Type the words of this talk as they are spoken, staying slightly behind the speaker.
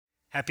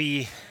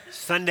Happy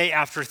Sunday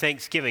after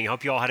Thanksgiving. I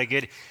hope you all had a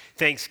good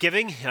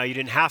Thanksgiving. You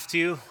didn't have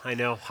to. I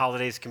know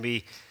holidays can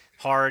be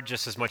hard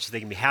just as much as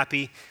they can be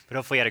happy, but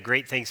hopefully you had a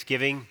great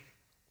Thanksgiving.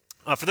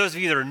 For those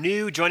of you that are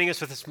new joining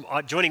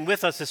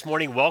with us this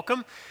morning,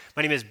 welcome.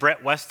 My name is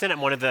Brett Weston.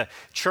 I'm one of the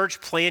church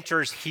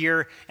planters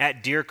here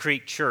at Deer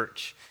Creek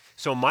Church.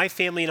 So my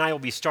family and I will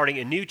be starting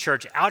a new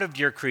church out of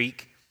Deer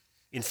Creek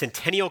in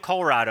Centennial,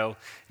 Colorado,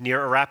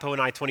 near Arapahoe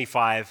and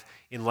I-25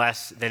 in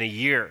less than a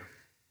year.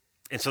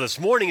 And so this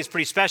morning is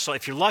pretty special.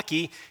 If you're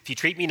lucky, if you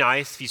treat me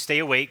nice, if you stay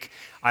awake,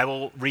 I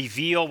will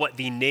reveal what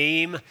the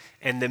name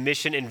and the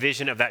mission and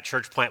vision of that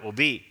church plant will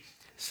be.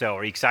 So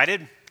are you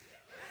excited?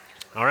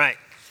 All right.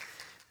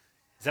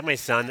 Is that my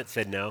son that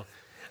said no?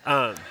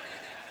 Well,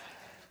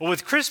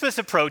 with Christmas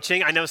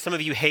approaching, I know some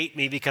of you hate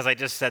me because I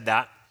just said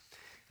that.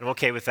 I'm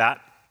okay with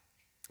that.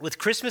 With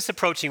Christmas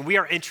approaching, we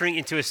are entering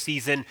into a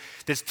season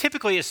that's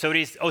typically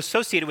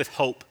associated with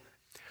hope.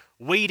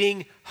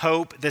 Waiting,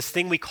 hope, this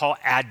thing we call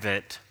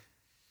Advent.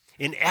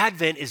 And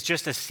Advent is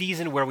just a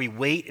season where we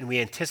wait and we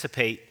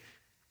anticipate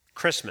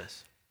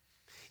Christmas.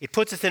 It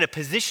puts us in a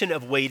position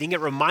of waiting. It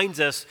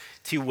reminds us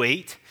to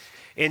wait.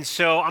 And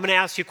so I'm going to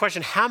ask you a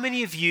question. How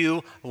many of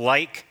you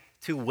like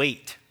to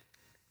wait?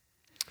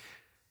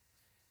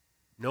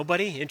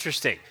 Nobody?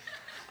 Interesting.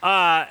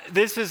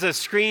 This is a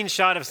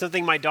screenshot of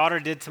something my daughter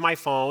did to my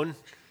phone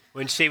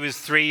when she was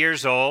 3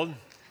 years old.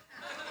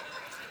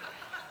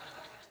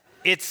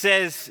 It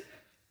says,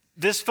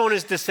 this phone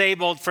is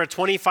disabled for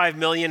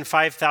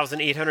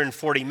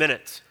 25,005,840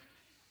 minutes.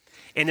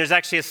 And there's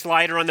actually a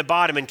slider on the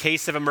bottom in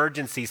case of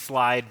emergency,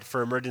 slide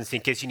for emergency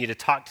in case you need to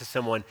talk to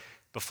someone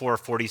before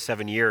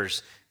 47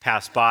 years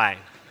pass by.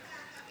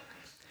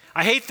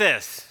 I hate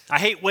this. I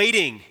hate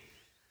waiting.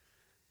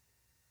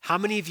 How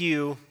many of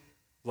you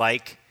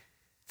like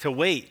to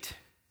wait?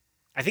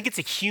 I think it's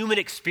a human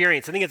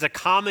experience. I think it's a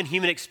common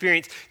human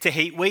experience to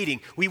hate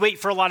waiting. We wait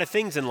for a lot of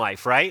things in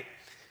life, right?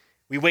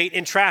 We wait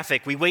in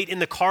traffic. We wait in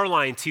the car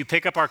line to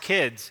pick up our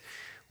kids.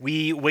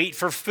 We wait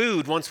for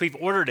food once we've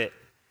ordered it.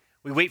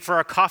 We wait for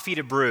our coffee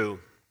to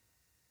brew.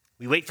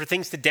 We wait for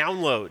things to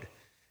download.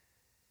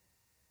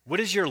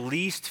 What is your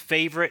least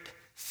favorite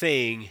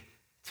thing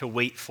to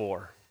wait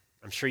for?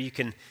 I'm sure you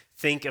can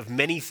think of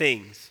many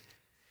things.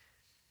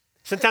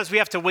 Sometimes we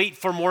have to wait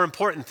for more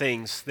important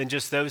things than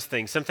just those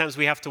things. Sometimes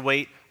we have to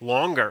wait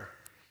longer,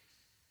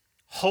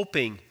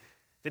 hoping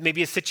that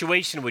maybe a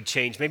situation would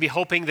change, maybe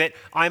hoping that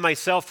I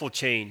myself will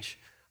change,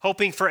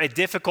 hoping for a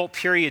difficult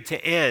period to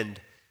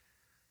end.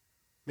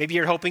 Maybe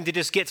you're hoping to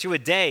just get through a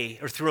day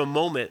or through a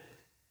moment.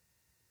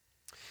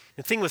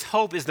 The thing with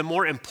hope is the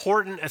more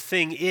important a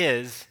thing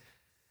is,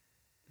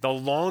 the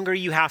longer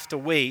you have to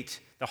wait,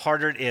 the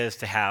harder it is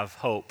to have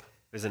hope,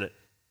 isn't it?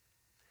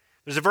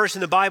 There's a verse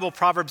in the Bible,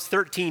 Proverbs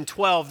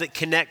 13:12, that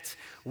connects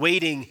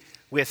waiting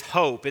with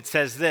hope. It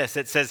says this,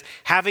 it says,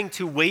 having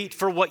to wait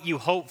for what you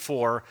hope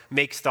for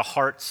makes the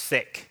heart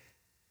sick.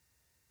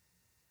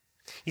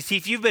 You see,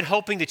 if you've been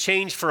hoping to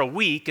change for a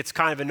week, it's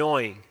kind of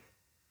annoying.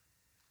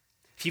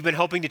 If you've been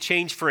hoping to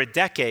change for a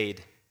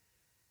decade,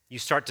 you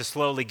start to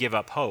slowly give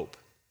up hope.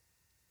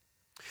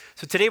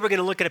 So today we're going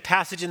to look at a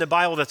passage in the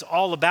Bible that's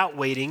all about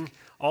waiting,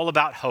 all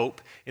about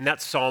hope, and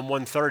that's Psalm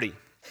 130.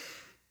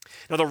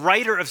 Now, the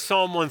writer of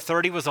Psalm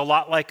 130 was a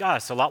lot like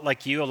us, a lot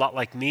like you, a lot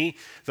like me.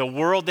 The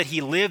world that he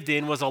lived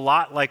in was a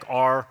lot like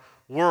our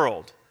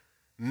world,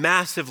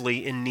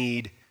 massively in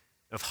need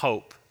of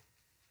hope.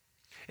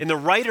 And the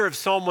writer of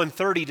Psalm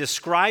 130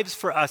 describes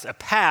for us a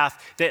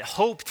path that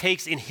hope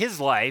takes in his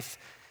life,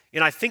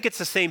 and I think it's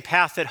the same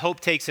path that hope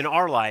takes in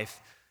our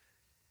life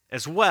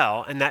as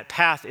well, and that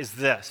path is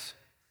this: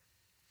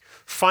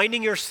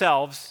 finding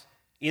yourselves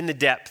in the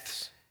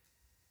depths,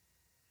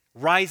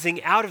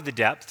 rising out of the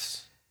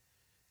depths,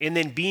 and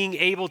then being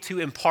able to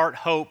impart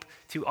hope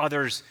to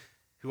others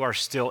who are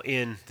still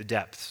in the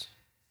depths.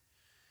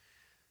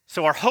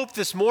 So our hope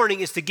this morning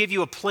is to give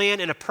you a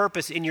plan and a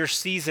purpose in your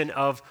season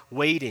of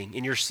waiting,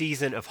 in your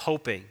season of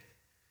hoping.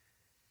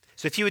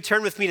 So if you would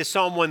turn with me to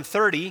Psalm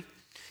 130,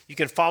 you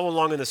can follow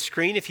along on the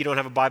screen if you don't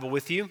have a Bible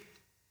with you. It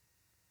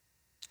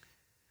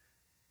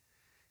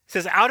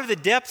says, out of the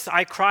depths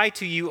I cry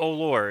to you, O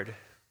Lord.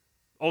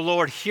 O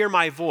Lord, hear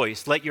my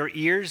voice. Let your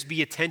ears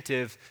be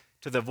attentive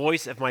to the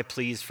voice of my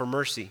pleas for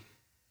mercy.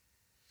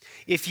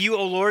 If you,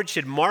 O Lord,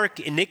 should mark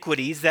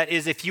iniquities, that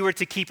is, if you were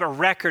to keep a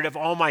record of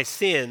all my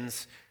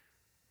sins,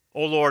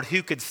 O Lord,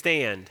 who could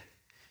stand?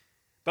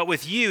 But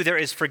with you there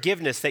is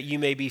forgiveness that you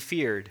may be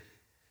feared.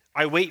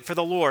 I wait for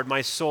the Lord,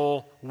 my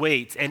soul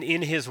waits, and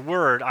in his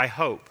word I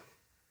hope.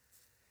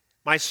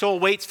 My soul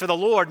waits for the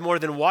Lord more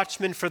than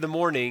watchmen for the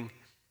morning,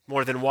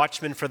 more than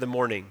watchmen for the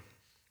morning.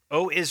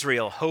 O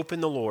Israel, hope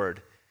in the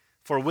Lord,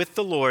 for with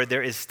the Lord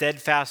there is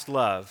steadfast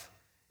love,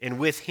 and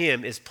with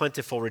him is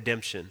plentiful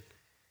redemption,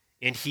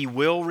 and he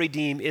will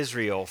redeem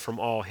Israel from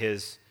all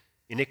his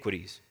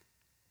iniquities.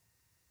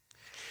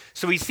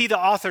 So we see the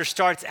author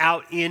starts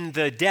out in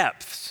the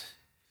depths.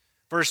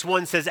 Verse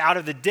 1 says, out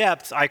of the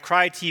depths I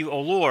cry to you, O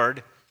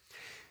Lord.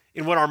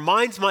 And what our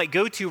minds might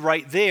go to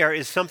right there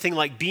is something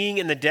like being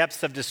in the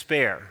depths of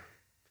despair.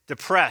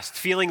 depressed,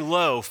 feeling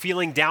low,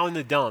 feeling down in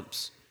the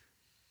dumps.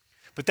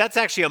 But that's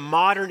actually a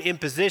modern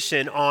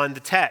imposition on the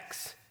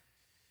text.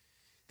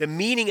 The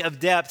meaning of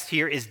depths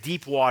here is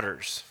deep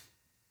waters.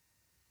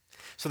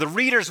 So the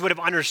readers would have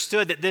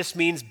understood that this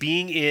means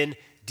being in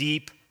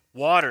deep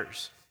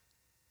waters.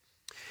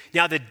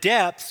 Now, the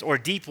depths or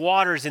deep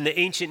waters in the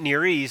ancient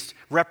Near East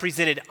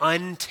represented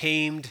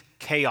untamed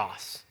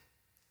chaos.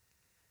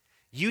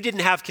 You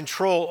didn't have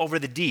control over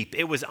the deep.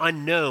 It was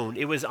unknown.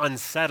 It was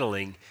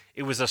unsettling.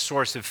 It was a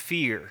source of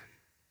fear.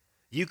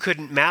 You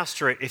couldn't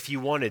master it if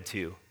you wanted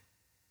to.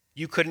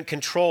 You couldn't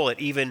control it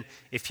even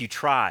if you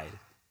tried.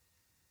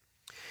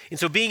 And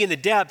so being in the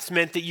depths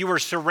meant that you were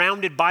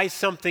surrounded by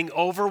something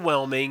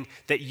overwhelming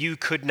that you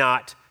could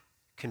not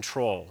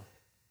control.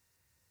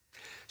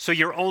 So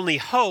your only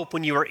hope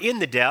when you were in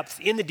the depths,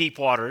 in the deep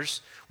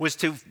waters,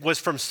 was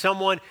from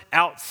someone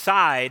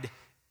outside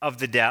of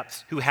the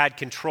depths who had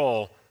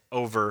control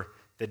over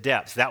the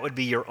depths. That would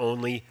be your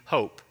only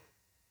hope.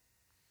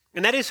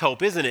 And that is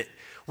hope, isn't it?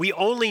 We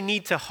only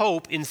need to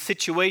hope in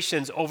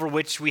situations over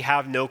which we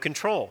have no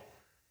control,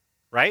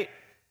 right?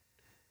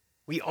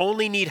 We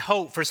only need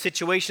hope for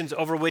situations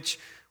over which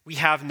we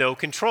have no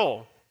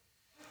control.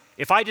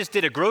 If I just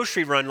did a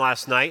grocery run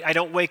last night, I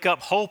don't wake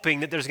up hoping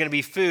that there's going to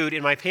be food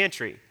in my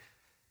pantry.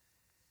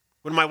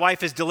 When my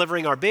wife is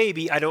delivering our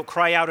baby, I don't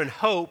cry out in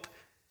hope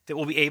that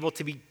we'll be able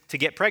to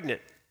get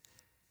pregnant.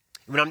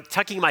 When I'm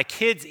tucking my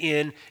kids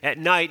in at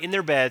night in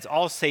their beds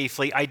all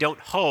safely, I don't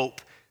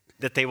hope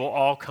that they will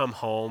all come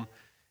home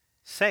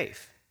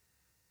safe.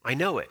 I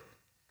know it,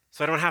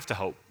 so I don't have to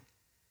hope.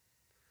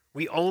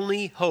 We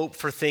only hope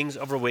for things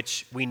over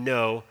which we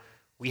know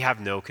we have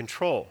no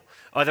control.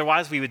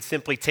 Otherwise, we would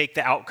simply take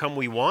the outcome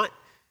we want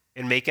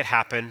and make it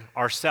happen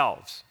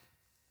ourselves.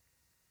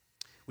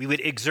 We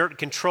would exert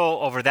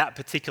control over that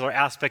particular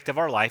aspect of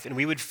our life, and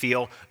we would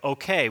feel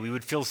okay. We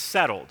would feel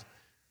settled.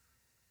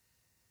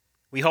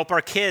 We hope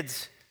our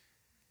kids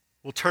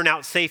will turn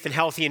out safe and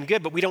healthy and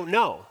good, but we don't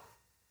know.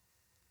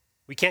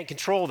 We can't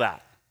control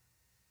that.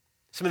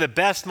 Some of the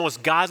best,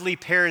 most godly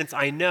parents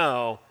I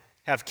know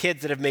have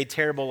kids that have made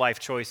terrible life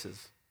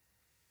choices.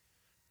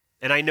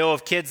 And I know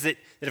of kids that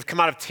have come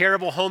out of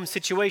terrible home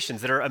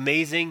situations that are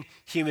amazing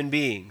human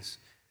beings.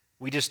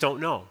 We just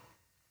don't know.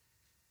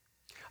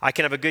 I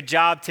can have a good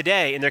job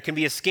today, and there can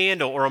be a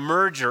scandal or a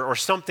merger or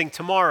something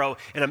tomorrow,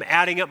 and I'm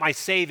adding up my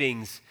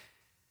savings,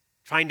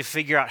 trying to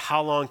figure out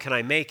how long can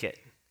I make it.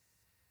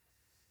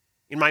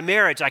 In my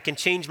marriage, I can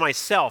change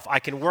myself. I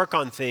can work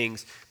on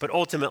things, but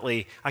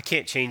ultimately, I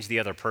can't change the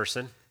other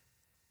person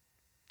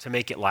to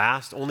make it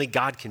last. Only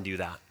God can do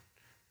that.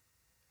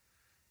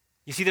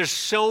 You see, there's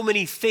so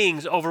many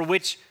things over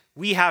which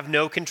we have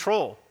no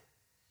control.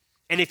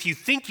 And if you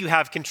think you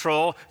have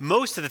control,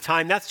 most of the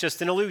time, that's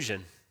just an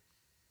illusion.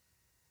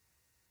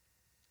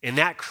 And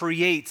that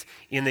creates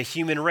in the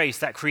human race,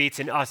 that creates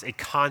in us a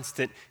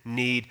constant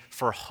need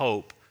for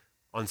hope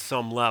on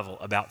some level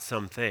about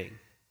something.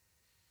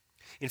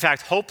 In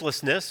fact,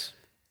 hopelessness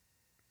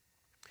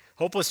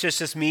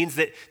just means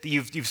that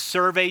you've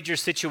surveyed your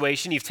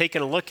situation, you've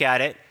taken a look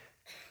at it,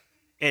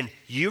 and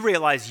you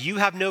realize you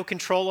have no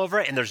control over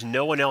it, and there's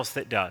no one else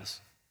that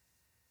does.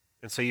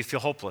 And so you feel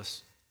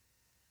hopeless.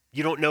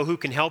 You don't know who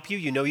can help you.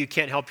 You know you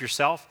can't help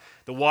yourself.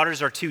 The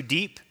waters are too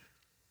deep.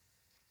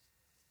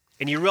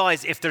 And you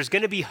realize if there's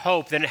going to be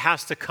hope, then it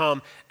has to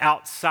come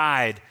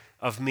outside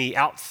of me,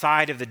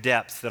 outside of the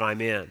depths that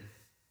I'm in.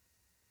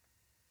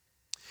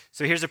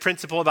 So here's a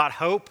principle about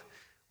hope.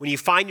 When you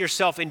find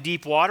yourself in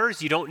deep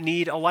waters, you don't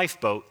need a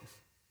lifeboat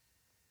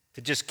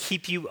to just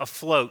keep you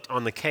afloat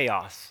on the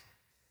chaos.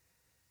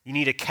 You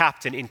need a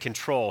captain in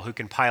control who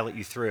can pilot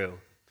you through.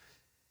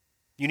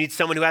 You need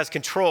someone who has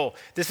control.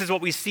 This is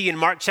what we see in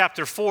Mark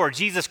chapter 4.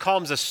 Jesus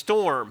calms a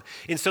storm.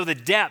 And so the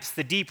depths,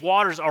 the deep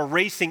waters are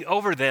racing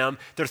over them.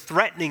 They're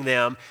threatening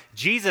them.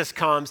 Jesus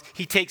comes,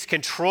 he takes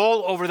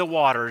control over the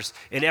waters,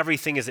 and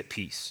everything is at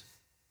peace.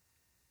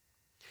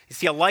 You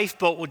see, a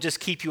lifeboat will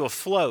just keep you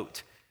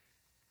afloat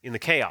in the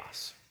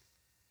chaos.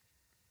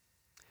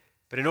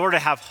 But in order to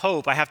have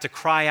hope, I have to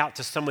cry out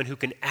to someone who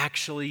can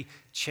actually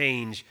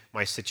change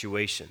my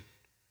situation.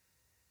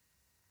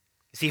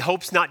 You see,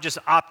 hope's not just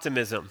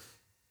optimism.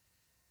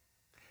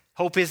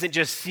 Hope isn't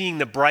just seeing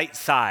the bright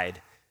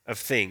side of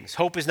things.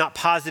 Hope is not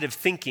positive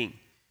thinking.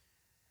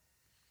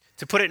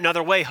 To put it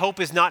another way, hope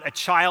is not a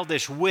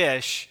childish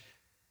wish,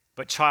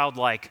 but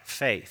childlike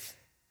faith.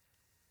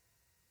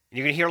 And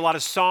you're going to hear a lot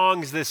of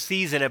songs this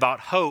season about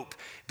hope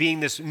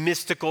being this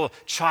mystical,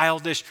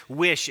 childish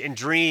wish and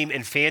dream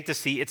and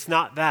fantasy. It's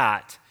not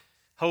that.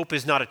 Hope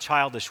is not a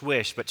childish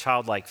wish, but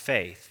childlike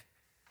faith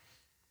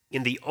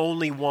in the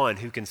only one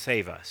who can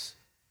save us.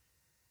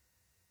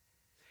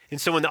 And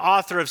so when the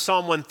author of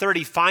Psalm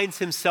 130 finds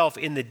himself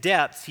in the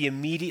depths, he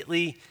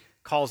immediately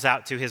calls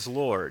out to his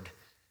Lord,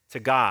 to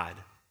God.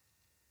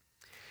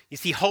 You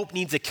see, hope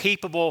needs a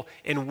capable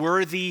and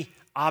worthy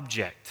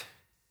object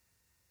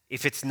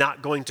if it's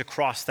not going to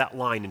cross that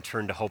line and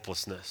turn to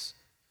hopelessness.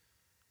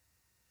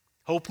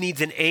 Hope needs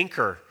an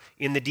anchor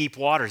in the deep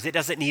waters. It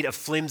doesn't need a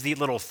flimsy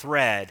little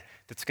thread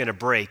that's going to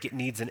break. It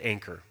needs an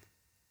anchor.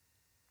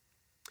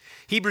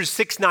 Hebrews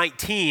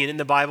 6:19 in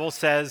the Bible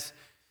says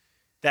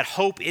that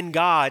hope in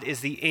God is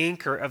the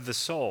anchor of the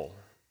soul.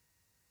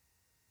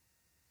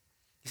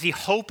 You see,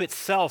 hope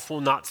itself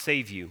will not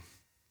save you.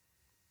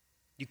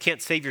 You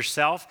can't save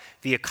yourself.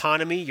 The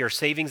economy, your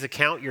savings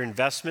account, your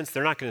investments,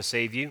 they're not going to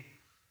save you.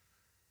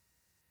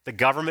 The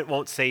government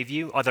won't save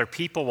you. Other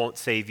people won't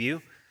save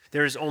you.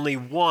 There is only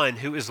one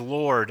who is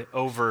Lord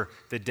over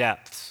the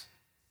depths.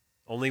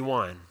 Only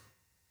one.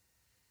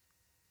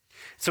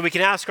 So we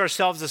can ask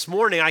ourselves this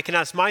morning, I can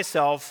ask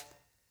myself,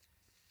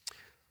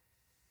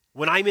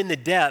 when I'm in the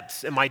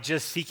depths, am I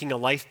just seeking a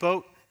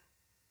lifeboat?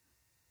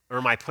 Or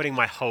am I putting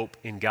my hope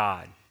in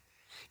God?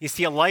 You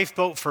see, a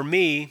lifeboat for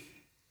me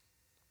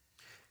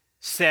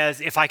says,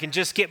 if I can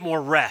just get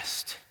more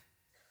rest,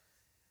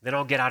 then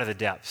I'll get out of the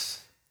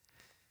depths.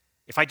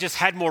 If I just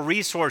had more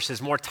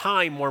resources, more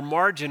time, more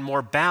margin,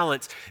 more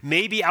balance,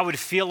 maybe I would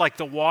feel like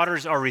the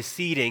waters are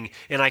receding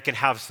and I can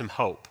have some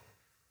hope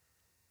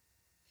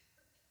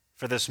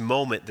for this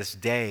moment, this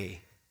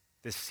day,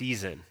 this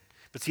season.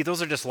 But see,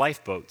 those are just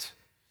lifeboats.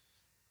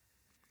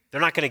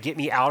 They're not going to get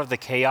me out of the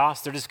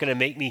chaos. They're just going to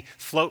make me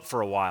float for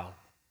a while.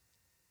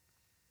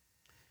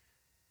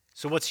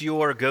 So what's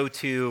your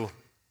go-to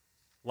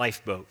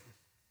lifeboat?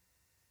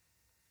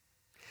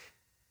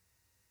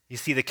 You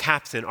see, the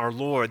captain, our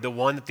Lord, the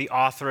one that the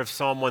author of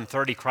Psalm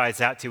 130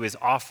 cries out to, is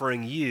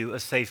offering you a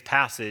safe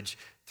passage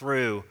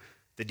through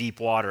the deep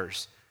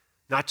waters,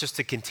 not just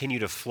to continue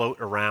to float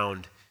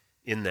around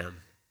in them.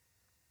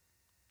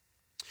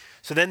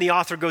 So then the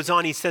author goes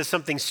on, he says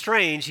something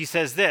strange. He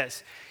says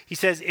this. He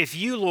says, if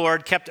you,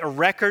 Lord, kept a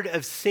record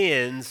of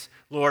sins,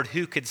 Lord,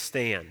 who could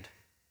stand?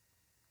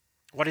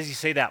 Why does he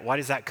say that? Why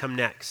does that come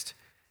next?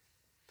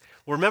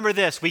 Well, remember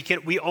this,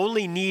 we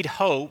only need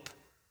hope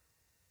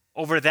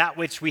over that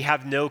which we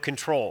have no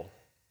control.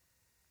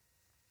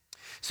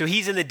 So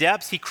he's in the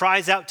depths. He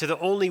cries out to the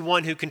only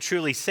one who can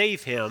truly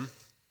save him.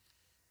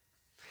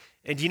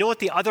 And do you know what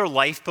the other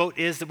lifeboat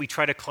is that we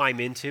try to climb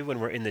into when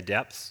we're in the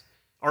depths?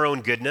 Our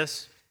own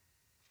goodness,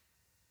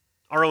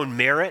 our own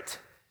merit,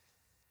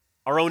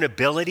 our own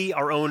ability,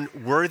 our own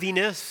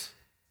worthiness.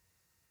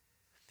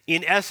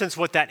 In essence,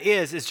 what that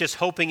is just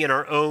hoping in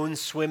our own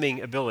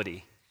swimming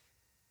ability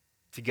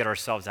to get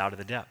ourselves out of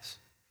the depths.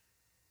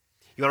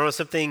 You want to know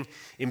something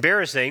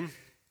embarrassing?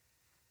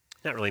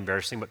 Not really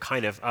embarrassing, but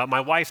kind of.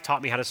 My wife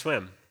taught me how to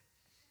swim.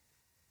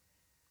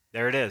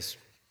 There it is.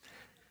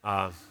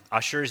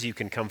 Ushers, you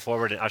can come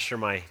forward and usher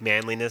my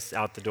manliness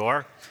out the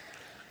door.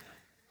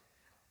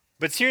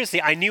 But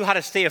seriously, I knew how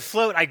to stay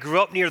afloat. I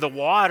grew up near the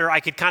water. I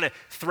could kind of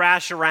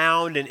thrash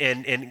around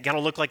and kind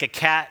of look like a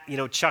cat,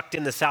 chucked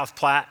in the South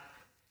Platte.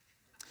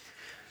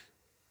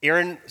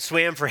 Erin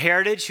swam for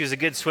Heritage. She was a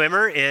good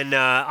swimmer, and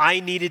I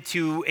needed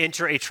to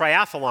enter a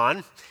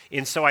triathlon,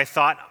 and so I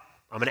thought,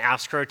 I'm going to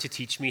ask her to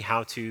teach me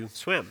how to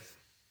swim.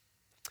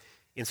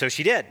 And so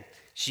she did.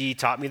 She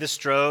taught me the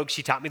stroke.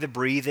 She taught me the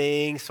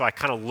breathing, so I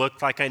kind of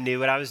looked like I knew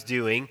what I was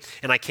doing,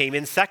 and I came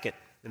in second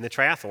in the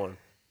triathlon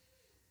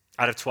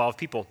out of 12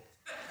 people.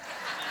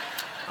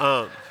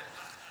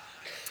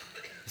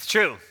 It's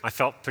true. I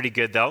felt pretty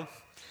good, though.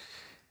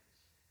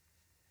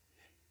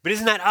 But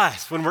isn't that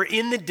us? When we're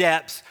in the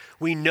depths,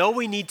 we know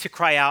we need to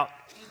cry out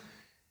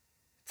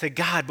to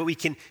God, but we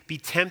can be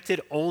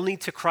tempted only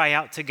to cry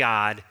out to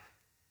God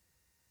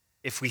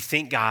if we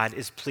think God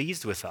is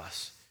pleased with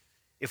us,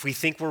 if we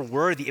think we're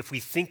worthy, if we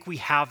think we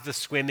have the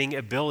swimming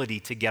ability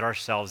to get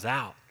ourselves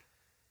out.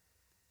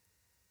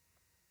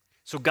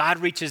 So God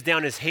reaches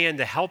down his hand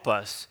to help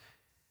us,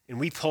 and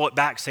we pull it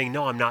back saying,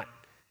 no, I'm not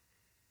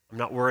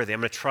worthy.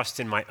 I'm going to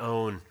trust in my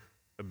own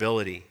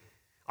ability.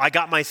 I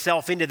got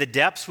myself into the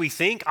depths. We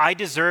think I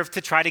deserve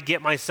to try to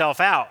get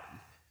myself out.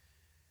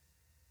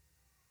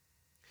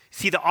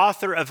 See, the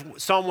author of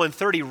Psalm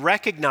 130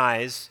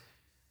 recognized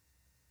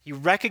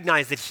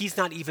that he's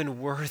not even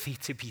worthy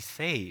to be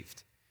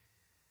saved.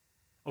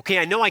 Okay,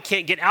 I know I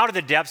can't get out of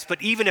the depths,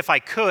 but even if I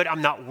could,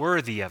 I'm not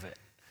worthy of it.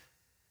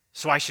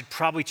 So I should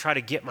probably try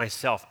to get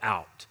myself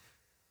out.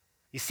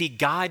 You see,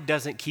 God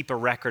doesn't keep a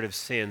record of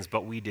sins,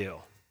 but we do.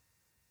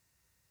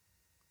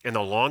 And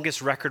the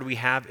longest record we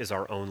have is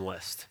our own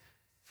list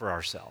for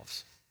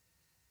ourselves.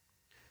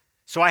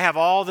 So I have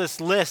all this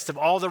list of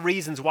all the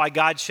reasons why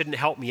God shouldn't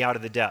help me out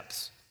of the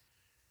depths.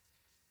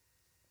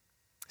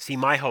 See,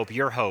 my hope,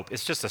 your hope,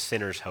 it's just a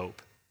sinner's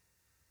hope.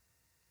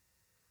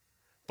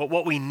 But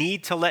what we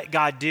need to let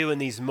God do in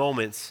these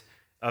moments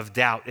of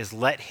doubt is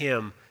let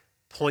him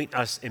point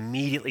us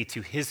immediately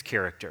to his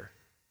character,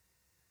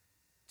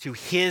 to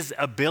his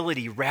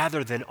ability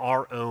rather than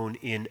our own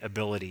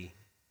inability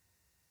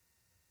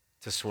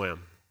to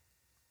swim.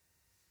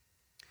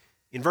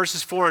 In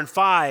verses 4 and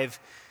 5,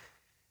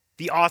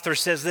 the author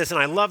says this, and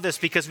I love this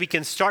because we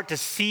can start to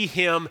see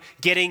him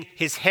getting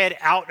his head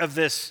out of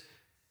this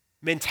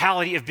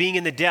mentality of being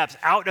in the depths,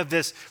 out of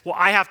this, well,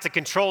 I have to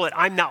control it,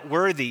 I'm not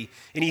worthy.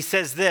 And he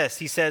says this,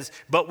 he says,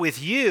 but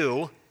with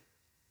you,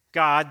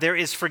 God, there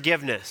is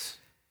forgiveness,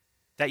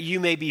 that you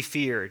may be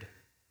feared.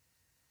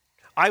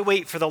 I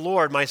wait for the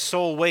Lord, my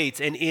soul waits,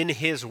 and in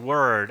his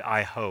word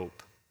I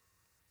hope.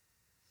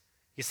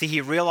 You see,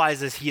 he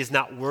realizes he is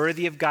not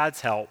worthy of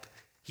God's help.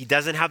 He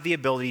doesn't have the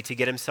ability to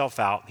get himself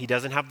out. He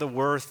doesn't have the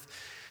worth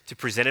to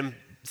present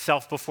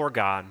himself before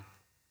God.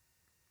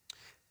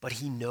 But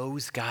he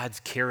knows God's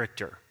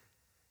character.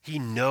 He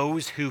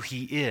knows who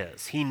he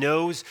is. He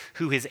knows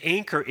who his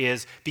anchor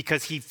is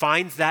because he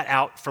finds that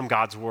out from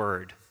God's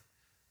word.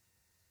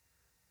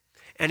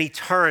 And he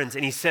turns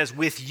and he says,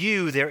 with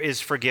you there is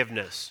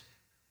forgiveness.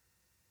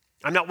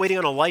 I'm not waiting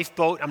on a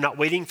lifeboat. I'm not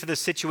waiting for the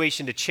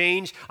situation to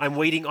change. I'm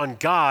waiting on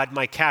God,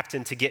 my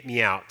captain, to get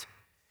me out.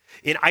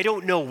 And I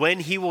don't know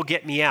when he will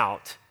get me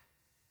out.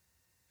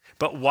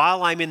 But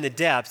while I'm in the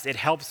depths, it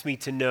helps me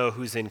to know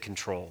who's in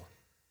control.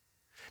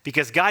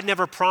 Because God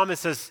never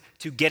promises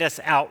to get us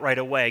out right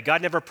away.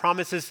 God never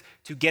promises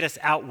to get us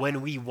out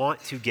when we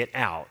want to get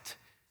out.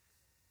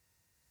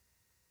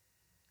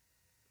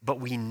 But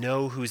we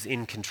know who's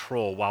in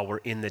control while we're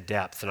in the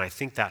depths, and I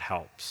think that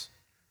helps.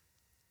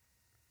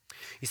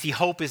 You see,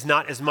 hope is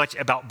not as much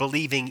about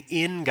believing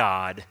in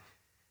God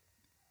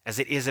as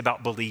it is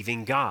about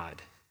believing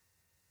God.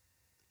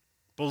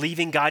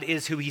 Believing God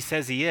is who he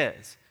says he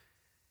is.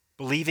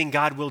 Believing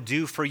God will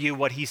do for you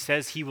what he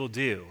says he will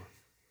do.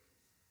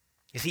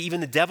 You see,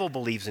 even the devil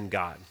believes in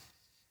God,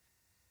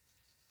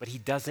 but he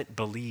doesn't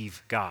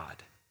believe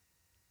God.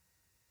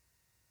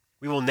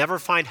 We will never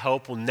find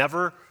hope, we'll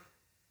never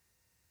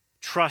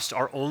trust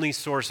our only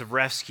source of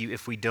rescue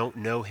if we don't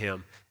know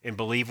him and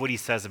believe what he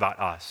says about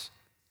us.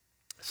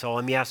 So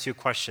let me ask you a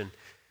question.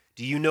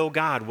 Do you know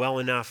God well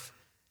enough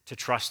to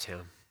trust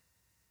him?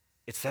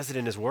 It says it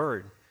in his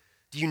word.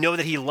 Do you know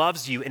that he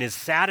loves you and is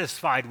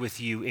satisfied with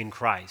you in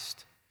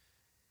Christ?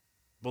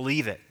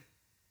 Believe it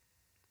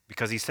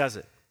because he says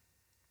it.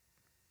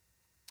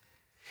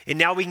 And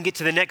now we can get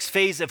to the next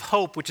phase of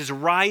hope, which is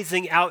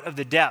rising out of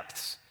the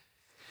depths.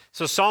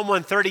 So Psalm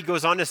 130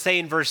 goes on to say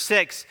in verse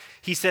 6,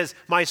 he says,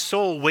 my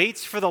soul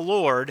waits for the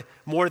Lord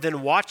more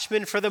than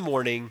watchmen for the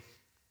morning,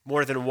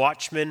 more than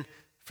watchmen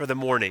for the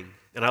morning.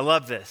 And I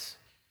love this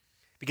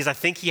because I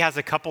think he has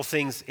a couple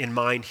things in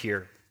mind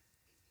here.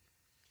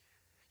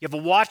 You have a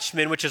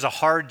watchman, which is a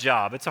hard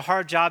job. It's a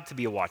hard job to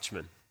be a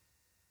watchman.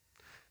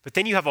 But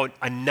then you have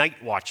a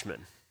night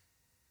watchman.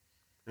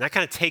 And that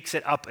kind of takes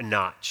it up a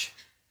notch.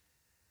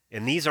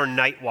 And these are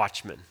night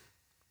watchmen.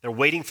 They're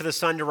waiting for the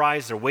sun to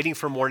rise. They're waiting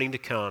for morning to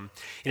come.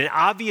 And an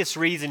obvious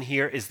reason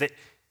here is that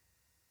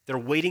they're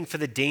waiting for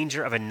the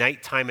danger of a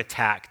nighttime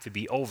attack to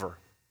be over,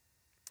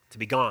 to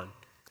be gone.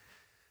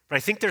 But I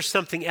think there's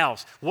something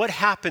else. What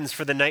happens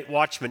for the night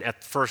watchman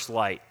at first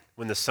light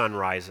when the sun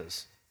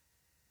rises?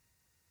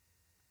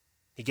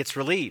 He gets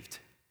relieved.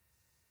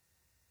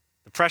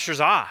 The pressure's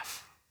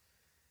off.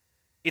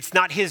 It's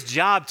not his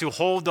job to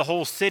hold the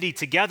whole city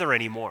together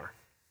anymore,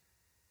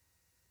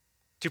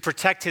 to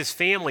protect his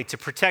family, to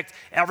protect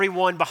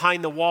everyone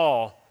behind the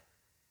wall.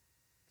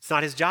 It's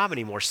not his job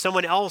anymore.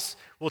 Someone else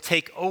will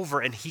take over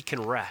and he can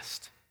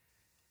rest.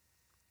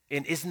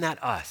 And isn't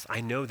that us?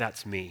 I know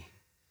that's me.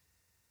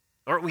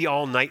 Aren't we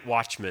all night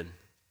watchmen?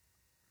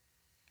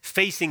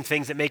 Facing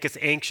things that make us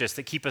anxious,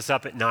 that keep us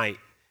up at night,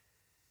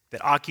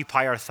 that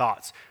occupy our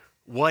thoughts.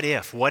 What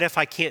if? What if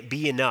I can't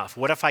be enough?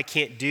 What if I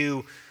can't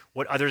do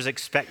what others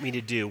expect me to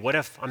do? What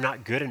if I'm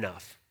not good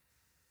enough?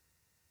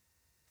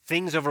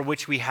 Things over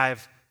which we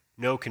have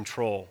no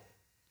control.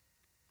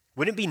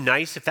 Wouldn't it be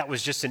nice if that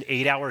was just an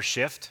 8-hour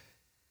shift?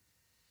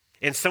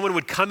 And someone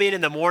would come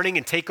in the morning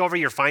and take over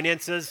your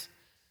finances,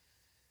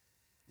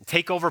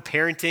 take over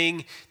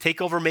parenting, take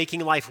over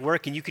making life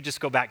work, and you could just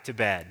go back to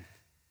bed.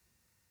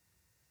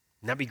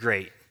 And that'd be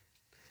great.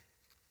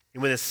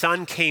 And when the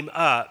sun came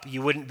up,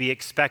 you wouldn't be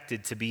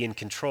expected to be in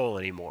control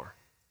anymore.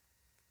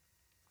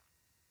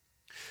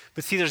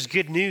 But see, there's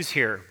good news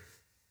here.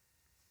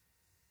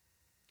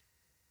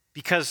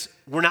 Because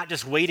we're not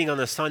just waiting on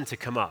the sun to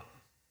come up.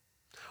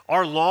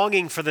 Our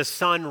longing for the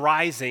sun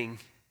rising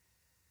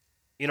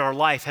in our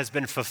life has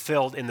been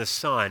fulfilled in the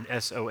sun,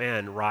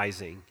 S-O-N,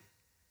 rising.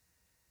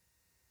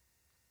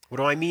 What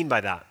do I mean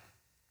by that?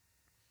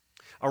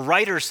 A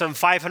writer some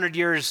 500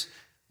 years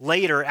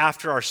later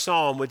after our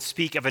psalm would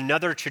speak of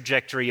another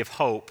trajectory of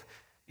hope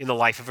in the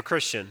life of a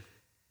Christian.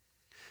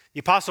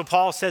 The Apostle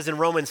Paul says in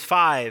Romans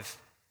 5,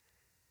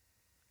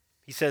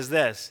 he says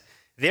this,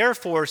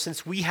 therefore,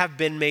 since we have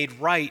been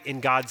made right in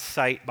God's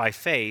sight by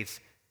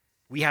faith,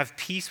 we have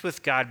peace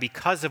with God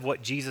because of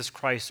what Jesus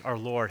Christ our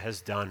Lord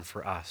has done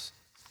for us.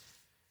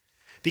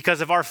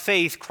 Because of our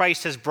faith,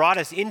 Christ has brought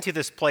us into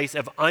this place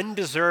of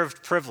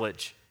undeserved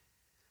privilege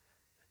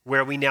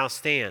where we now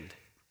stand.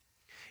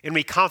 And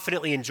we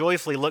confidently and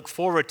joyfully look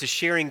forward to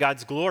sharing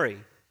God's glory.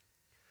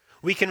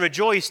 We can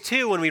rejoice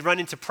too when we run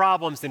into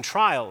problems and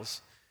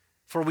trials,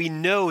 for we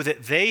know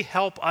that they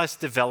help us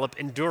develop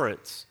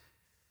endurance.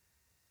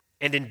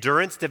 And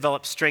endurance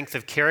develops strength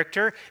of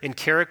character, and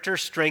character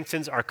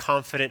strengthens our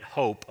confident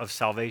hope of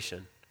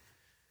salvation.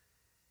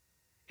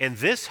 And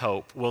this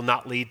hope will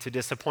not lead to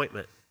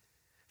disappointment,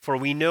 for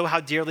we know how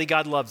dearly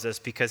God loves us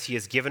because he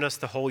has given us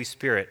the Holy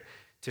Spirit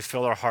to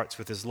fill our hearts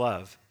with his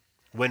love.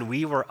 When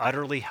we were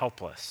utterly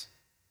helpless,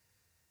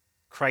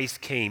 Christ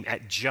came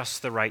at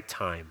just the right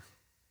time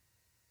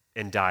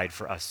and died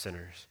for us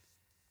sinners.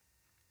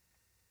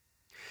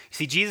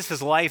 See,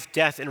 Jesus' life,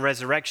 death, and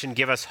resurrection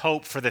give us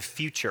hope for the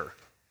future,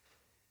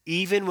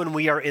 even when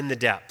we are in the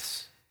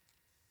depths.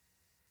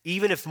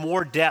 Even if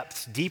more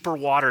depths, deeper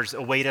waters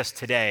await us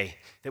today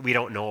that we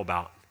don't know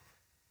about.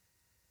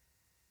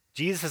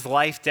 Jesus'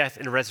 life, death,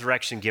 and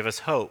resurrection give us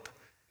hope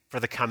for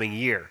the coming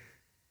year.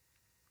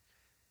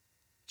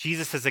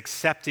 Jesus has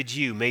accepted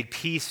you, made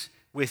peace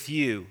with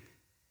you,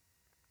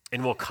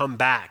 and will come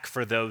back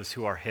for those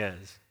who are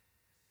his.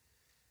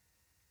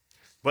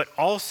 But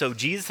also,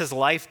 Jesus'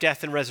 life,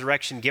 death, and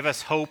resurrection give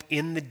us hope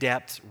in the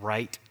depths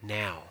right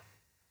now.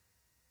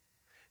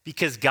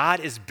 Because God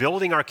is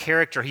building our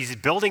character, he's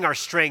building our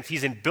strength,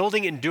 he's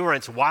building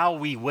endurance while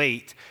we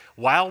wait,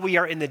 while we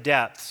are in the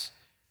depths.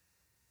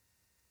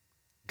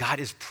 God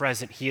is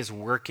present, he is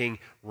working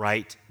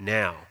right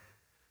now,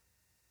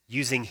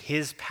 using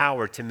his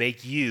power to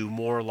make you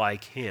more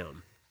like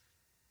him.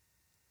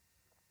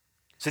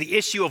 So the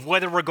issue of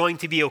whether we're going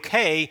to be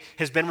okay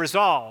has been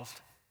resolved.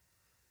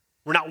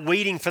 We're not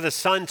waiting for the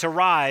sun to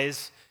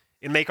rise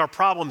and make our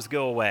problems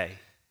go away.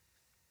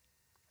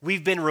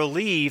 We've been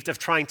relieved of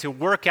trying to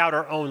work out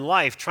our own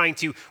life, trying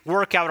to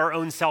work out our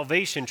own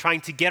salvation,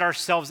 trying to get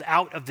ourselves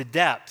out of the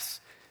depths.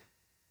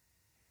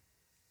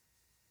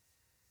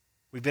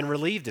 We've been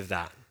relieved of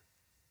that.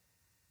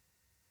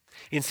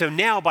 And so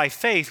now, by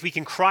faith, we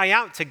can cry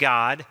out to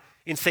God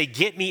and say,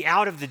 get me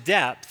out of the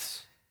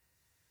depths.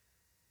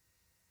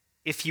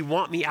 If you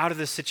want me out of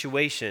this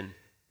situation,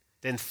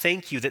 then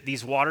thank you that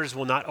these waters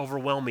will not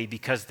overwhelm me,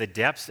 because the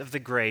depths of the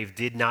grave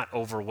did not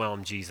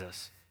overwhelm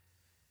Jesus.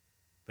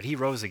 But he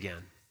rose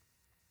again.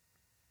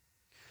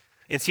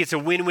 And see, it's a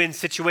win-win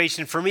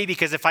situation for me,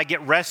 because if I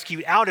get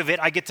rescued out of it,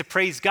 I get to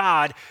praise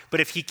God. But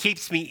if he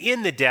keeps me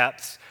in the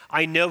depths,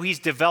 I know he's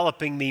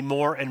developing me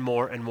more and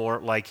more and more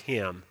like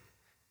him,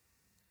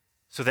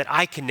 so that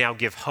I can now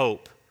give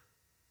hope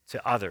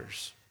to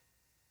others.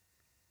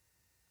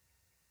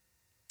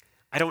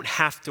 I don't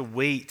have to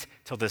wait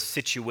till the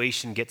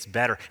situation gets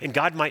better. And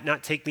God might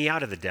not take me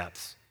out of the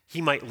depths.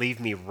 He might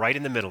leave me right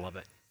in the middle of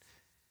it.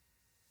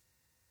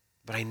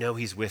 But I know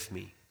he's with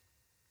me.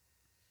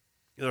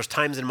 There's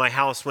times in my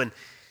house when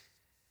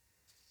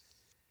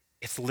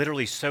it's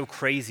literally so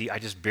crazy, I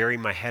just bury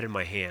my head in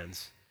my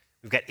hands.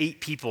 We've got 8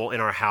 people in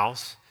our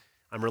house.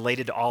 I'm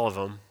related to all of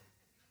them.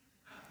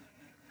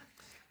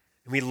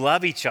 And we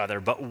love each other,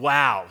 but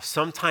wow,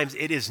 sometimes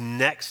it is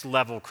next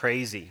level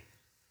crazy.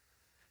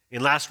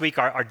 And last week,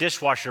 our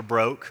dishwasher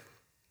broke,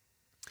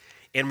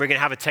 and we're going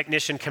to have a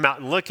technician come out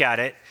and look at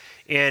it,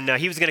 and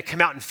he was going to come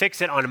out and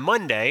fix it on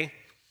Monday.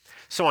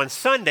 So on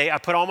Sunday, I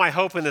put all my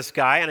hope in this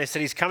guy, and I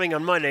said, he's coming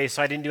on Monday,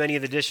 so I didn't do any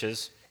of the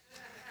dishes.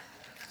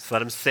 Just let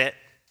him sit.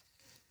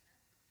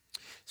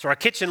 So our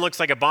kitchen looks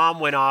like a bomb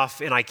went off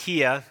in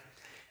IKEA,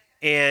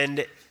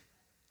 and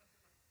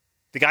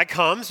the guy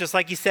comes, just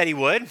like he said he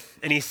would,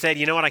 and he said,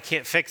 you know what, I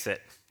can't fix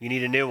it. You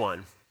need a new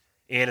one,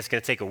 and it's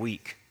going to take a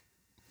week.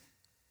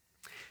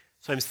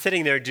 So I'm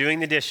sitting there doing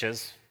the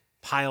dishes,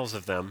 piles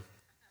of them.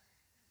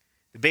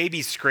 The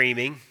baby's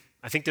screaming.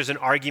 I think there's an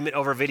argument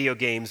over video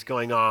games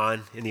going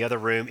on in the other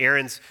room.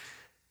 Aaron's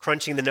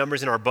crunching the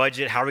numbers in our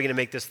budget. How are we going to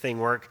make this thing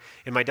work?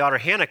 And my daughter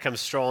Hannah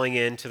comes strolling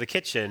into the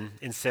kitchen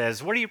and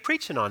says, what are you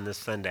preaching on this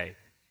Sunday?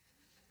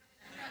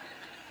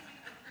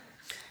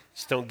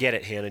 Just don't get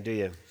it, Hannah, do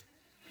you?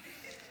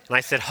 And I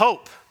said,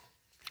 hope.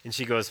 And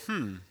she goes,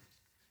 And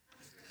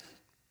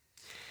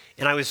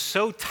I was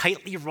so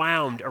tightly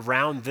wound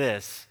around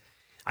this,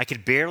 I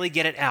could barely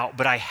get it out,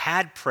 but I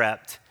had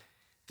prepped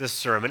the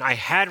sermon. I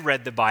had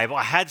read the Bible.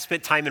 I had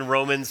spent time in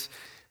Romans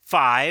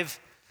 5,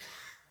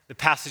 the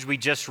passage we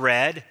just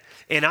read,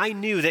 and I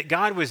knew that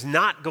God was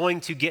not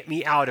going to get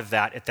me out of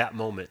that at that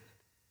moment.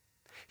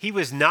 He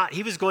was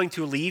going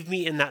to leave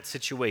me in that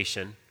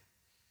situation.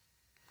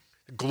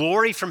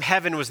 Glory from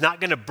heaven was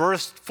not going to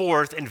burst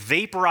forth and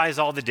vaporize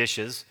all the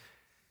dishes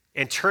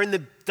and turn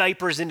the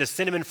diapers into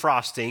cinnamon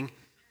frosting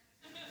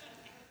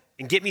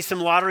and get me some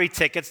lottery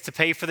tickets to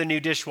pay for the new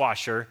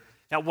dishwasher.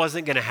 That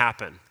wasn't going to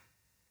happen.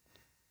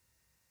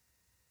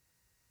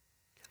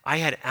 I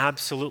had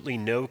absolutely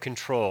no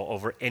control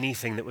over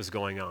anything that was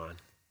going on.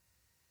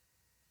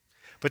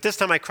 But this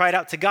time I cried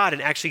out to God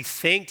and actually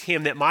thanked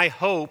him that my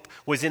hope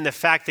was in the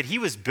fact that he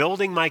was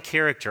building my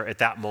character at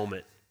that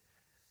moment.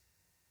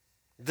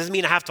 It doesn't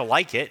mean I have to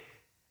like it.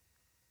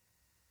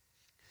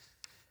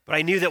 But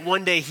I knew that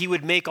one day he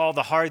would make all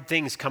the hard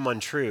things come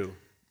untrue.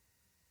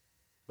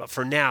 But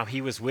for now,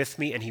 he was with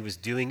me and he was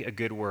doing a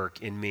good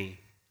work in me.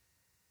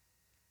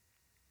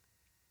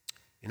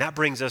 And that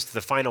brings us to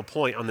the final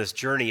point on this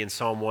journey in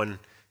Psalm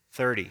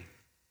 130.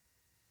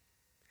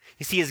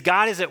 You see, as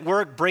God is at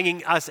work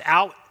bringing us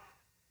out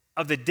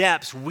of the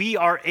depths, we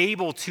are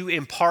able to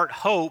impart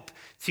hope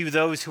to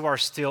those who are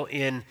still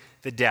in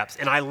the depths.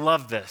 And I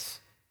love this.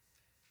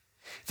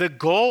 The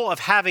goal of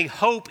having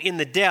hope in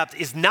the depth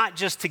is not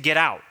just to get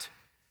out.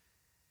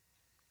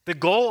 The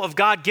goal of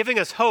God giving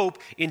us hope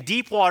in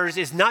deep waters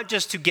is not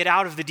just to get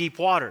out of the deep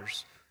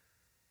waters,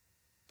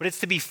 but it's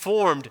to be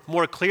formed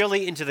more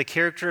clearly into the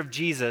character of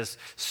Jesus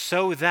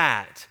so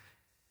that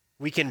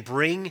we can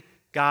bring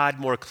God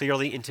more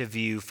clearly into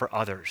view for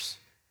others.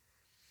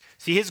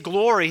 See, his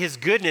glory, his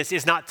goodness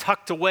is not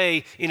tucked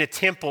away in a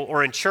temple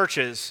or in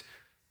churches.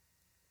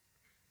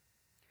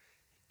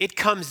 It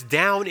comes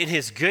down in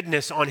his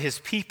goodness on his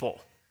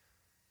people.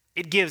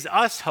 It gives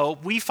us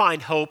hope. We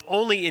find hope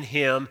only in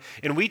him,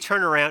 and we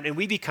turn around and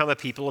we become a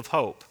people of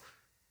hope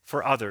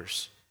for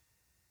others.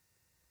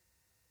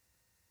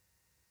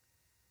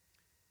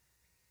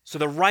 So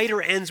the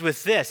writer ends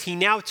with this. He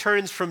now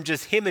turns from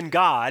just him and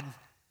God,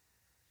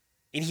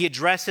 and he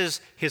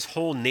addresses his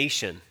whole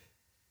nation.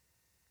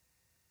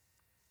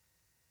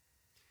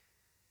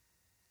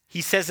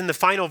 He says in the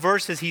final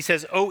verses, he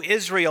says, "O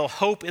Israel,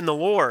 hope in the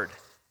Lord."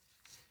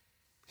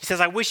 He says,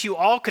 "I wish you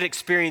all could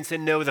experience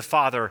and know the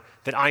Father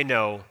that I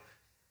know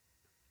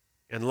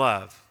and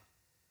love."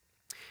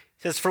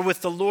 He says, "For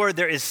with the Lord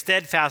there is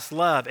steadfast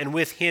love, and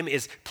with him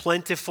is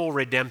plentiful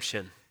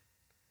redemption."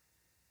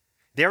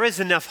 There is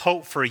enough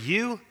hope for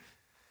you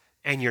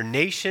and your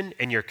nation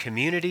and your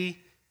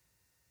community,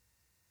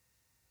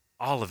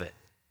 all of it.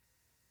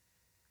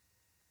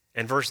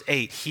 And verse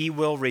 8, he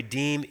will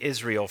redeem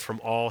Israel from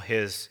all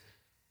his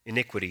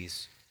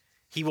iniquities.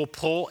 He will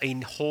pull a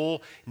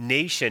whole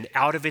nation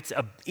out of its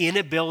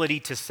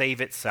inability to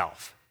save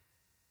itself.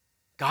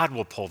 God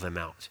will pull them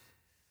out.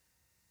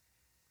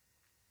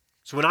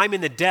 So when I'm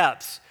in the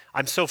depths,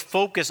 I'm so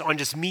focused on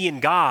just me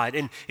and God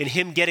and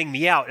him getting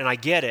me out, and I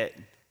get it.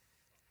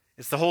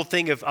 It's the whole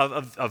thing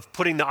of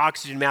putting the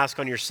oxygen mask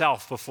on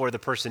yourself before the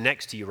person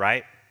next to you,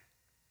 right?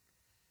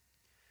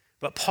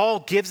 But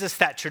Paul gives us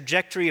that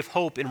trajectory of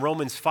hope in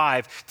Romans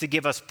 5 to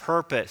give us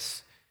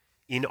purpose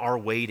in our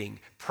waiting,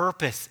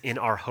 purpose in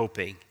our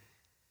hoping,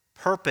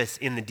 purpose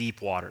in the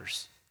deep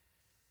waters.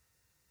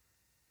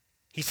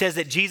 He says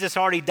that Jesus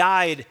already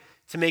died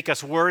to make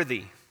us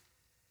worthy.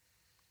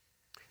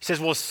 He says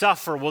we'll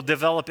suffer, we'll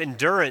develop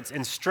endurance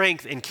and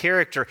strength and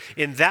character,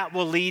 and that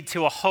will lead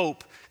to a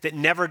hope that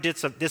never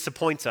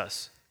disappoints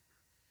us.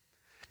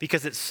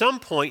 Because at some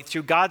point,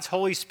 through God's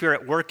Holy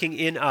Spirit working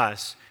in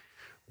us,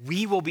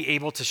 we will be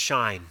able to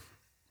shine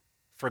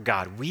for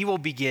God. We will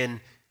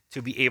begin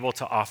to be able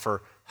to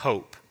offer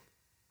hope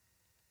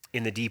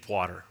in the deep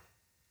water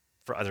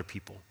for other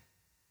people.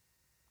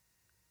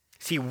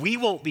 See, we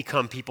won't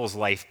become people's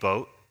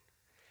lifeboat,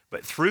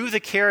 but through the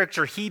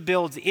character he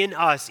builds in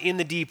us in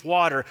the deep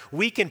water,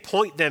 we can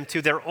point them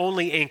to their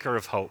only anchor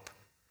of hope.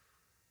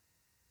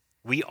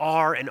 We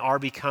are and are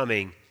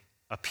becoming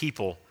a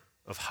people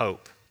of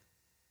hope.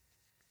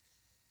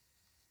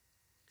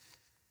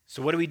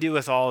 So what do we do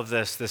with all of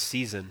this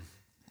season?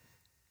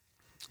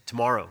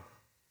 Tomorrow.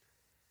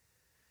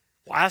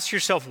 Well, ask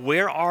yourself,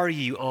 where are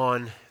you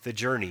on the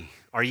journey?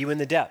 Are you in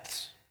the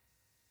depths?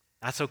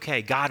 That's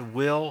okay. God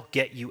will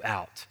get you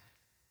out.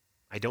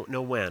 I don't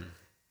know when.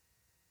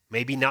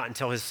 Maybe not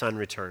until his son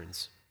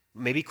returns.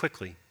 Maybe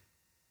quickly.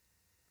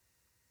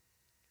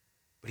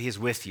 But he is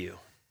with you.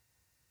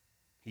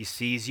 He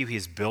sees you. He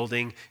is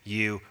building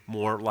you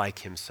more like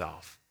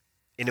himself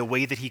in a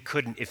way that he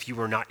couldn't if you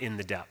were not in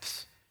the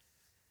depths.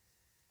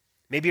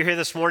 Maybe you're here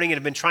this morning and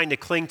have been trying to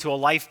cling to a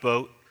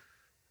lifeboat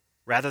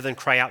rather than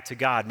cry out to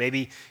God.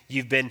 Maybe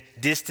you've been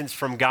distanced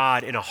from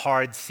God in a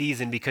hard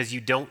season because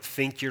you don't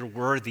think you're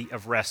worthy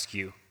of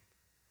rescue.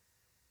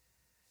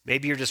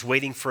 Maybe you're just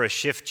waiting for a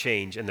shift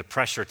change and the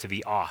pressure to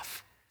be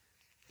off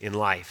in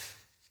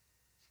life.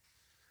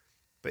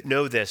 But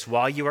know this,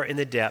 while you are in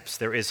the depths,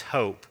 there is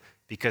hope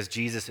because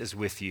Jesus is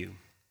with you.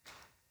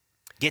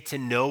 Get to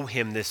know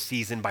him this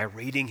season by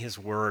reading his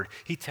word.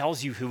 He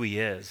tells you who he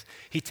is.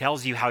 He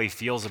tells you how he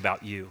feels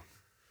about you.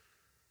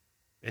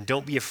 And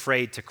don't be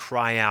afraid to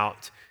cry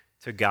out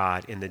to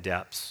God in the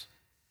depths.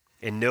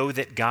 And know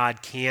that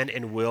God can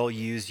and will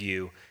use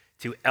you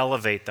to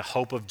elevate the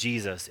hope of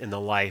Jesus in the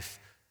life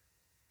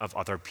of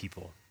other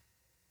people.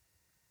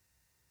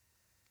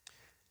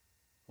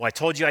 Well, I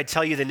told you I'd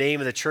tell you the name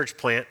of the church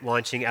plant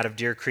launching out of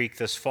Deer Creek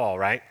this fall,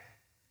 right?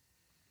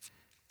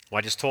 Well,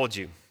 I just told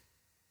you.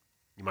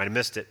 You might have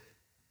missed it.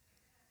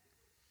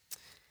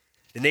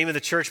 The name of the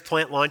church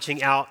plant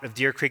launching out of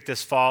Deer Creek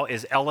this fall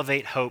is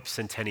Elevate Hope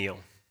Centennial.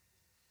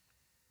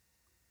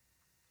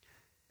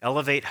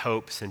 Elevate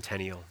Hope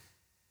Centennial.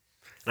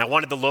 And I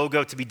wanted the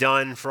logo to be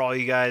done for all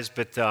you guys,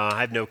 but I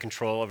have no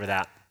control over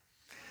that.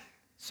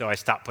 So I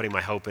stopped putting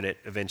my hope in it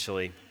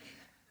eventually.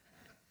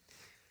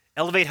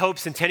 Elevate Hope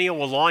Centennial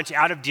will launch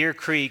out of Deer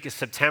Creek in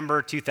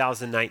September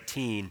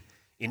 2019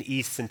 in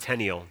East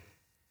Centennial,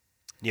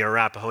 near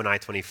Arapahoe and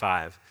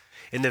I-25.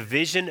 And the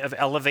vision of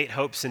Elevate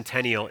Hope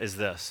Centennial is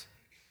this.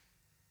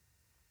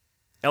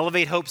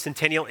 Elevate Hope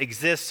Centennial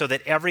exists so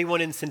that everyone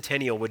in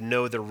Centennial would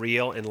know the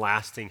real and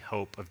lasting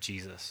hope of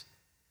Jesus.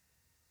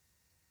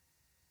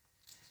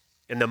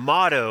 And the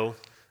motto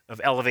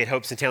of Elevate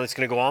Hope Centennial, it's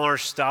going to go all our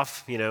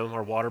stuff,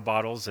 our water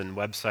bottles and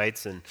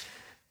websites and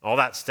all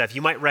that stuff.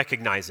 You might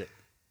recognize it.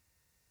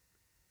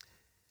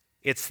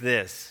 It's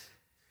this: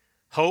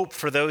 hope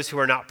for those who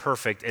are not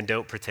perfect and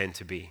don't pretend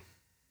to be.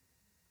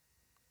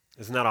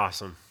 Isn't that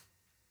awesome?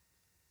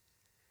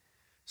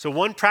 So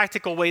one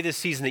practical way this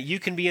season that you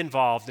can be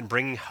involved in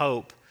bringing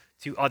hope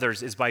to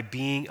others is by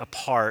being a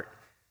part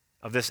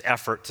of this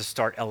effort to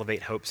start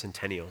Elevate Hope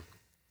Centennial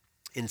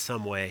in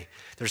some way.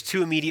 There's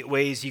two immediate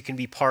ways you can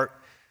be part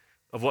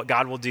of what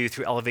God will do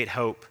through Elevate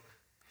Hope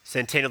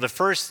Centennial. The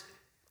first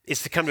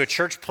is to come to a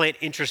church plant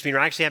interest meeting.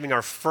 We're actually having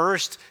our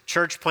first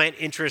church plant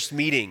interest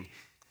meeting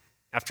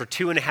after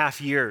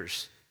 2.5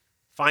 years.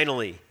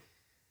 Finally,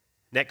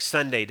 next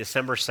Sunday,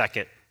 December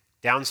 2nd,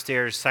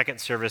 downstairs, second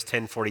service,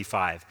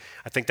 10:45.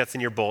 I think that's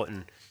in your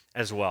bulletin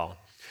as well.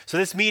 So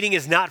this meeting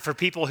is not for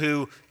people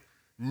who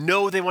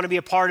know they want to be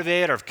a part of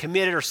it or have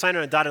committed or signed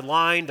on a dotted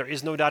line. There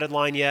is no dotted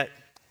line yet.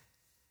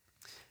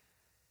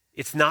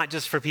 It's not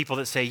just for people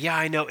that say, yeah,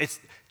 I know, it's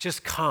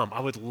just come.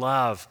 I would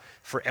love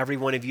for every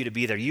one of you to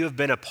be there. You have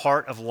been a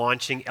part of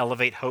launching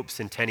Elevate Hope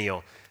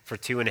Centennial for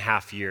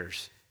 2.5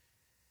 years.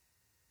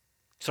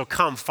 So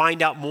come,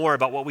 find out more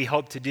about what we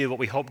hope to do, what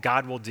we hope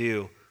God will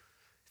do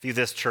through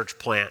this church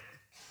plant.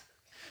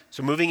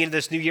 So moving into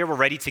this new year, we're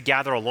ready to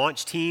gather a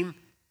launch team.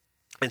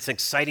 It's an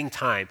exciting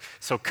time.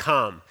 So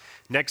come,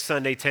 next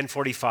Sunday,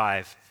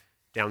 10:45,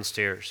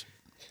 downstairs.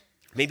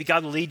 Maybe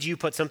God will lead you,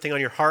 put something on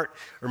your heart,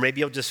 or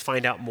maybe you'll just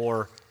find out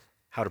more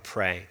how to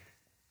pray.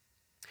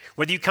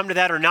 Whether you come to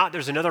that or not,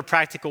 there's another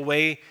practical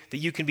way that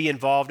you can be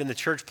involved in the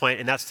church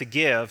plant, and that's to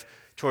give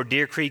toward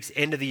Deer Creek's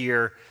end of the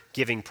year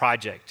giving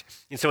project.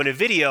 And so in a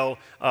video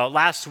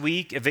last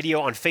week, a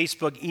video on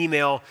Facebook,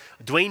 email,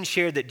 Dwayne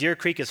shared that Deer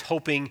Creek is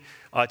hoping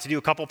to do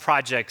a couple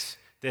projects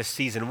this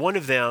season. One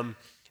of them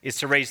is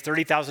to raise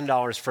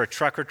 $30,000 for a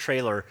truck or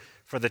trailer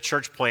for the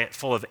church plant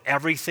full of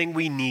everything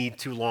we need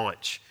to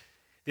launch.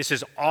 This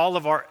is all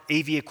of our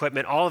AV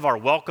equipment, all of our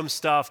welcome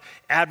stuff,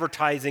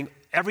 advertising,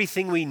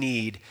 everything we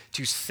need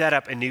to set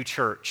up a new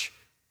church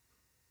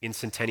in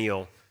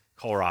Centennial,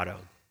 Colorado.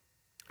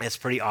 It's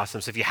pretty awesome.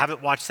 So if you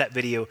haven't watched that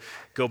video,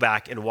 go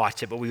back and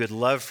watch it. But we would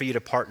love for you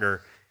to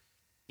partner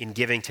in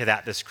giving to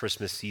that this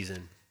Christmas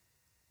season.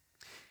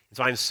 And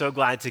so I'm so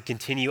glad to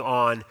continue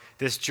on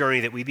this journey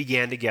that we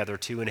began together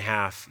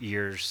 2.5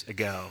 years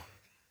ago.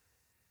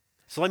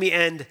 So let me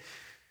end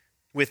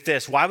with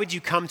this. Why would you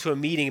come to a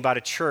meeting about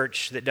a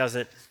church that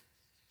doesn't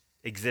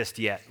exist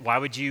yet? Why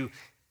would you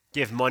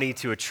give money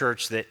to a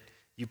church that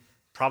you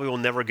probably will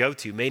never go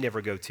to, may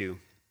never go to,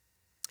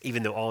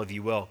 even though all of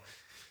you will?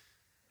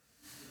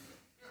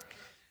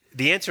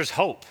 The answer is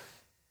hope.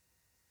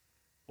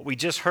 What we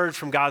just heard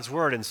from God's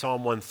word in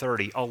Psalm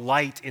 130, a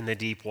light in the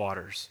deep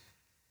waters.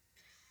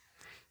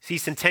 See,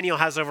 Centennial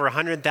has over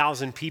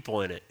 100,000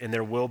 people in it, and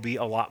there will be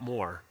a lot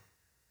more.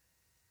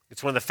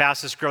 It's one of the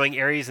fastest growing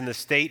areas in the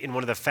state and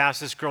one of the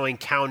fastest growing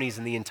counties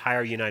in the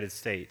entire United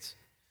States.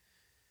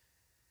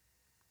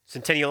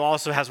 Centennial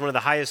also has one of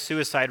the highest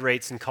suicide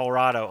rates in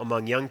Colorado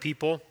among young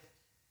people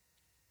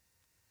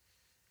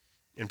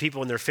and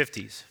people in their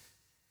 50s.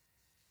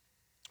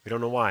 We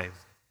don't know why. At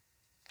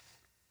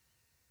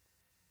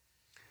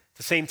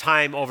the same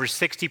time, over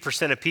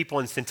 60% of people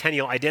in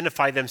Centennial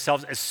identify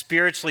themselves as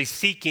spiritually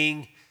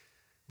seeking,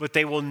 but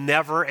they will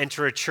never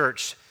enter a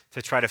church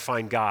to try to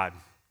find God.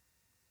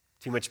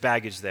 Too much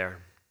baggage there.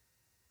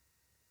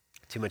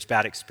 Too much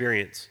bad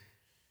experience.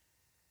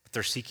 But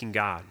they're seeking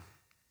God.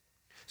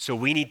 So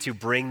we need to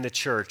bring the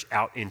church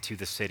out into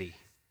the city.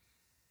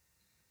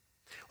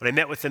 When I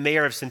met with the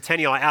mayor of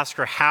Centennial, I asked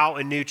her how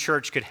a new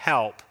church could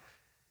help.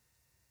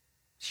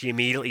 She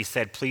immediately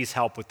said, please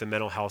help with the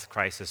mental health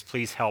crisis.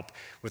 Please help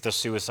with the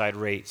suicide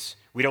rates.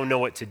 We don't know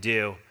what to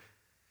do.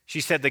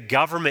 She said the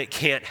government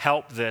can't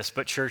help this,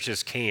 but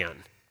churches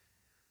can.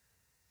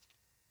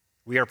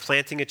 We are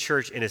planting a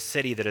church in a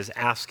city that is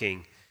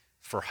asking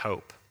for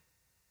hope.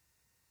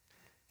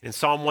 In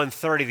Psalm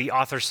 130, the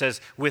author says,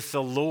 with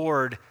the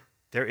Lord,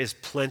 there is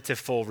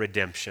plentiful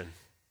redemption.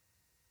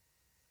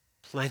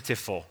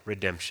 Plentiful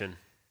redemption.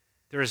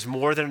 There is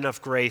more than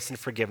enough grace and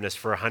forgiveness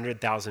for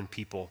 100,000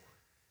 people,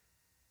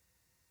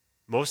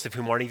 most of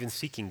whom aren't even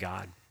seeking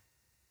God.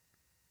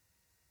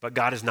 But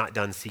God is not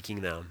done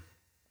seeking them,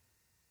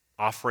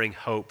 offering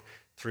hope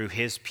through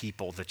his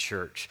people, the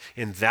church.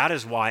 And that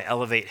is why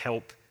Elevate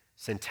Hope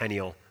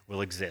Centennial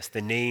will exist.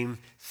 The name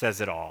says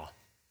it all.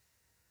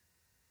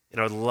 And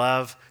I would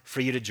love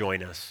for you to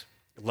join us.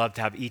 I'd love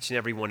to have each and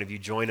every one of you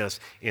join us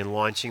in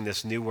launching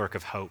this new work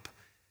of hope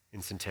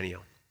in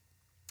Centennial.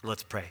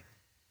 Let's pray.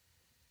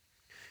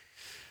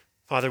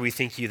 Father, we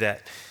thank you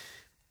that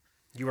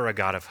you are a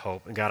God of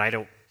hope. And God, I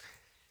don't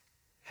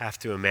have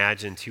to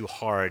imagine too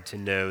hard to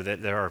know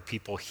that there are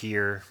people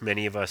here,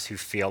 many of us, who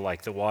feel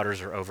like the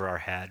waters are over our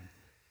head,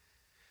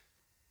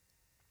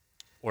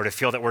 or to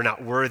feel that we're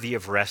not worthy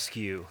of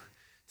rescue,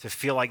 to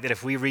feel like that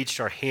if we reached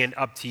our hand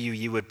up to you,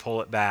 you would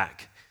pull it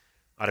back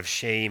out of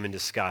shame and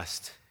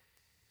disgust.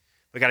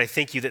 But God, I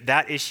thank you that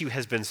that issue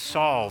has been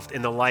solved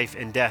in the life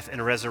and death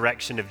and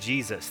resurrection of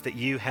Jesus, that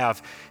you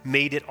have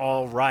made it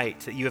all right,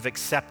 that you have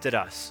accepted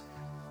us,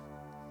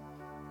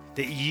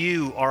 that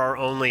you are our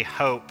only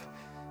hope.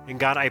 And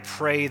God, I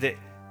pray that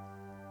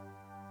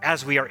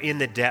as we are in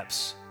the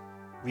depths,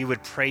 we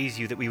would praise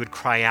you, that we would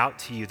cry out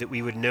to you, that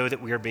we would know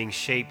that we are being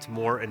shaped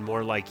more and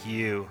more like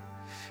you,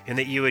 and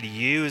that you would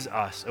use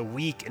us, a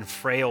weak and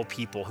frail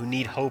people who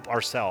need hope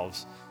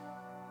ourselves,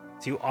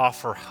 to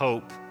offer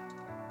hope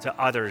to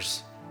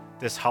others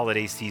this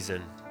holiday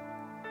season.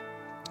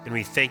 And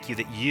we thank you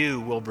that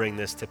you will bring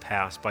this to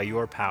pass by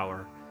your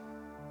power.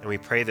 And we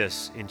pray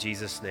this in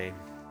Jesus' name.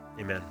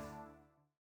 Amen.